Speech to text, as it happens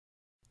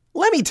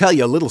Let me tell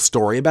you a little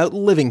story about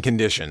living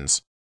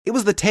conditions. It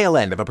was the tail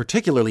end of a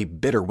particularly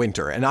bitter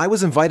winter, and I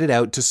was invited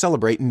out to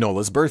celebrate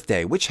Nola's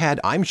birthday, which had,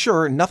 I'm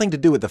sure, nothing to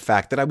do with the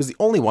fact that I was the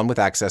only one with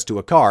access to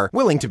a car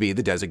willing to be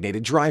the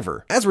designated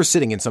driver. As we're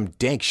sitting in some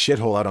dank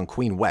shithole out on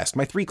Queen West,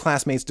 my 3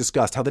 classmates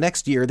discussed how the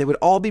next year they would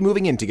all be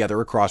moving in together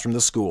across from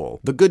the school.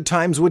 The good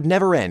times would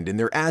never end in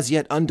their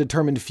as-yet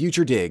undetermined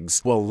future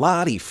digs. Well,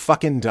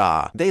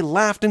 la-di-fucking-da. They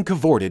laughed and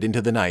cavorted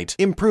into the night,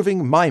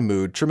 improving my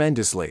mood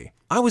tremendously.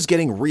 I was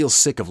getting real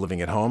sick of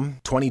living at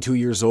home. 22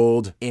 years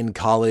old, in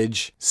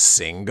college,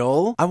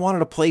 single. I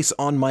wanted a place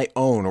on my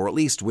own, or at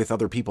least with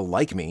other people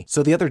like me.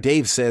 So the other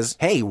Dave says,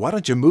 "Hey, why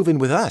don't you move in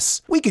with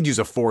us? We could use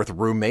a 4th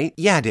roommate."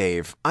 Yeah,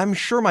 Dave, I'm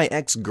sure my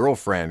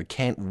ex-girlfriend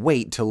can't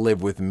wait to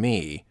live with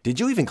me. Did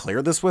you even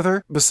clear this with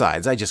her?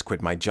 Besides, I just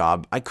quit my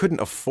job. I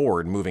couldn't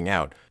afford moving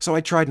out, so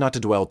I tried not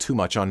to dwell too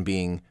much on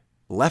being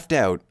left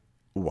out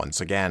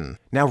once again.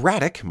 Now,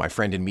 Radek, my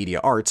friend in media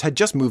arts, had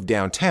just moved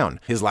downtown.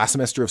 His last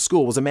semester of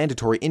school was a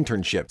mandatory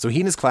internship, so he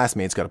and his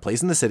classmates got a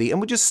place in the city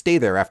and would just stay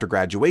there after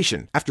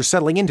graduation. After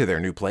settling into their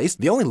new place,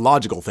 the only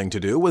logical thing to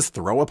do was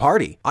throw a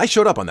party. I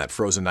showed up on that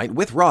frozen night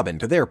with Robin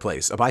to their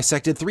place, a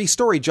bisected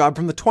 3-story job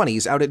from the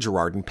 20s out at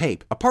Gerrard and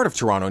Pape, a part of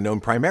Toronto known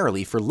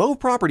primarily for low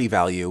property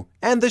value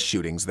and the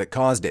shootings that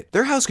caused it.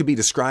 Their house could be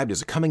described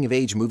as a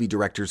coming-of-age movie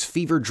director's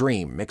fever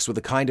dream, mixed with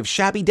a kind of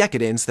shabby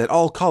decadence that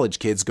all college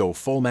kids go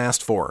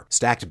full-mast for.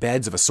 Stacked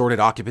beds of assorted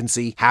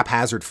occupancy,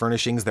 haphazard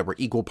furnishings that were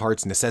equal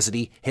parts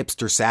necessity,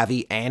 hipster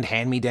savvy, and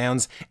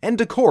hand-me-downs, and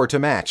decor to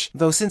match.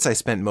 Though since I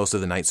spent most of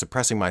the night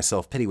suppressing my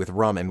self-pity with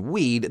rum and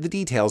weed, the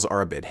details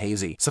are a bit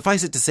hazy.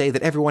 Suffice it to say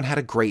that everyone had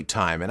a great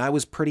time, and I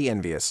was pretty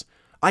envious.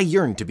 I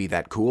yearned to be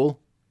that cool,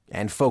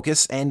 and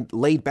focused, and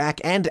laid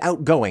back, and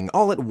outgoing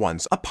all at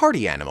once, a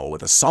party animal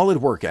with a solid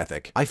work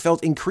ethic. I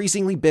felt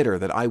increasingly bitter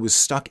that I was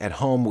stuck at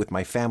home with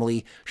my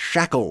family,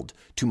 shackled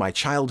to my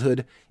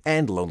childhood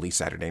and lonely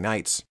Saturday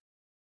nights.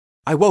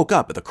 I woke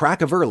up at the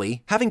crack of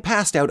early, having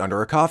passed out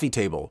under a coffee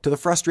table, to the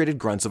frustrated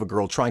grunts of a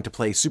girl trying to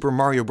play Super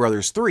Mario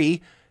Bros.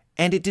 3,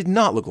 and it did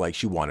not look like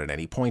she wanted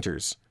any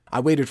pointers.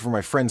 I waited for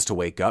my friends to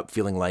wake up,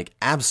 feeling like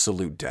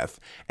absolute death,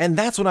 and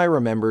that's when I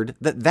remembered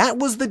that that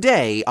was the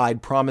day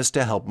I'd promised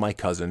to help my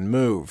cousin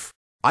move.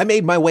 I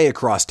made my way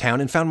across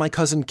town and found my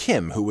cousin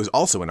Kim, who was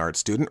also an art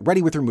student,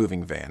 ready with her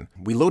moving van.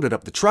 We loaded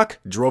up the truck,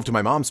 drove to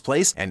my mom's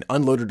place, and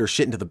unloaded her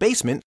shit into the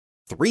basement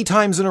 3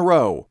 times in a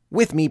row,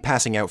 with me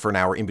passing out for an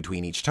hour in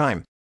between each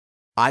time.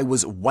 I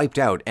was wiped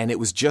out, and it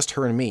was just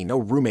her and me, no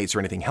roommates or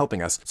anything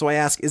helping us. So I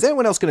ask, "Is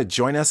anyone else going to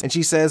join us?" And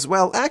she says,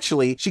 "Well,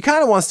 actually, she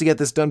kind of wants to get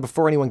this done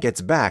before anyone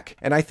gets back."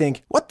 And I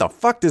think, what the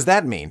fuck does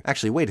that mean?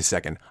 Actually, wait a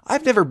second.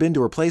 I've never been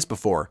to her place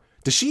before.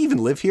 Does she even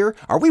live here?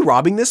 Are we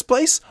robbing this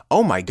place?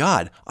 Oh my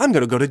god, I'm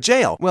gonna go to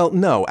jail. Well,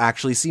 no,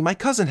 actually, see, my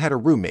cousin had a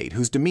roommate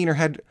whose demeanor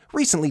had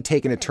recently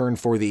taken a turn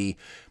for the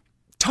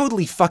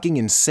totally fucking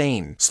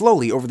insane.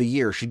 Slowly, over the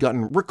years, she'd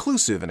gotten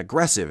reclusive and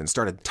aggressive and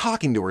started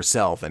talking to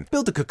herself and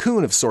built a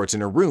cocoon of sorts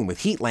in her room with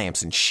heat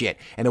lamps and shit,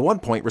 and at one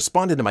point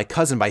responded to my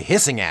cousin by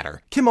hissing at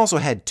her. Kim also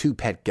had 2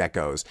 pet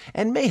geckos,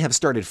 and may have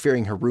started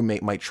fearing her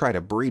roommate might try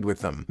to breed with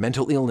them.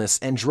 Mental illness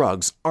and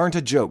drugs aren't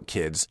a joke,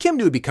 kids. Kim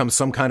knew it'd become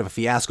some kind of a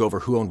fiasco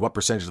over who owned what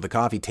percentage of the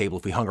coffee table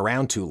if we hung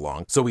around too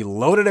long, so we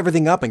loaded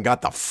everything up and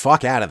got the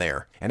fuck out of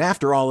there. And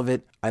after all of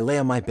it, I lay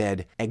on my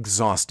bed,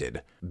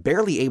 exhausted,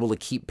 barely able to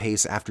keep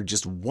pace after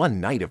just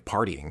one night of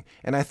partying,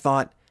 and I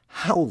thought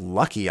how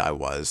lucky I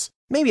was.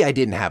 Maybe I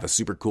didn't have a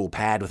super cool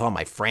pad with all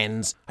my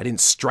friends, I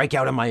didn't strike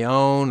out on my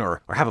own,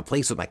 or have a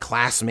place with my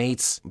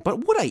classmates,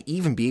 but would I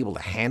even be able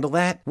to handle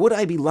that? Would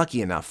I be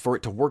lucky enough for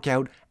it to work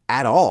out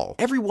at all?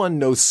 Everyone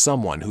knows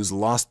someone who's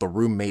lost the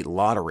roommate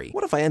lottery.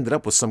 What if I ended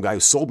up with some guy who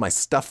sold my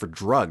stuff for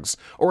drugs,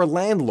 or a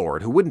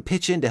landlord who wouldn't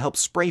pitch in to help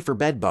spray for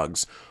bed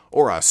bugs,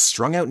 or a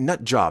strung-out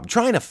nut job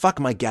trying to fuck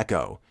my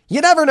gecko?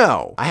 You never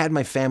know! I had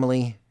my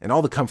family and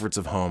all the comforts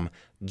of home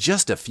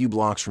just a few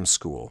blocks from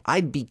school.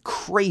 I'd be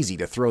crazy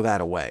to throw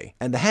that away,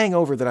 and the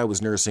hangover that I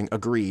was nursing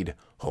agreed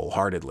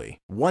wholeheartedly.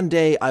 One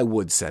day I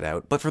would set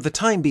out, but for the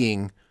time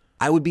being,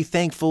 I would be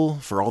thankful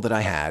for all that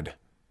I had,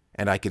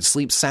 and I could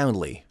sleep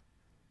soundly,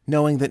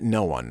 knowing that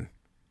no one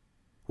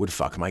would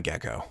fuck my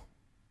gecko.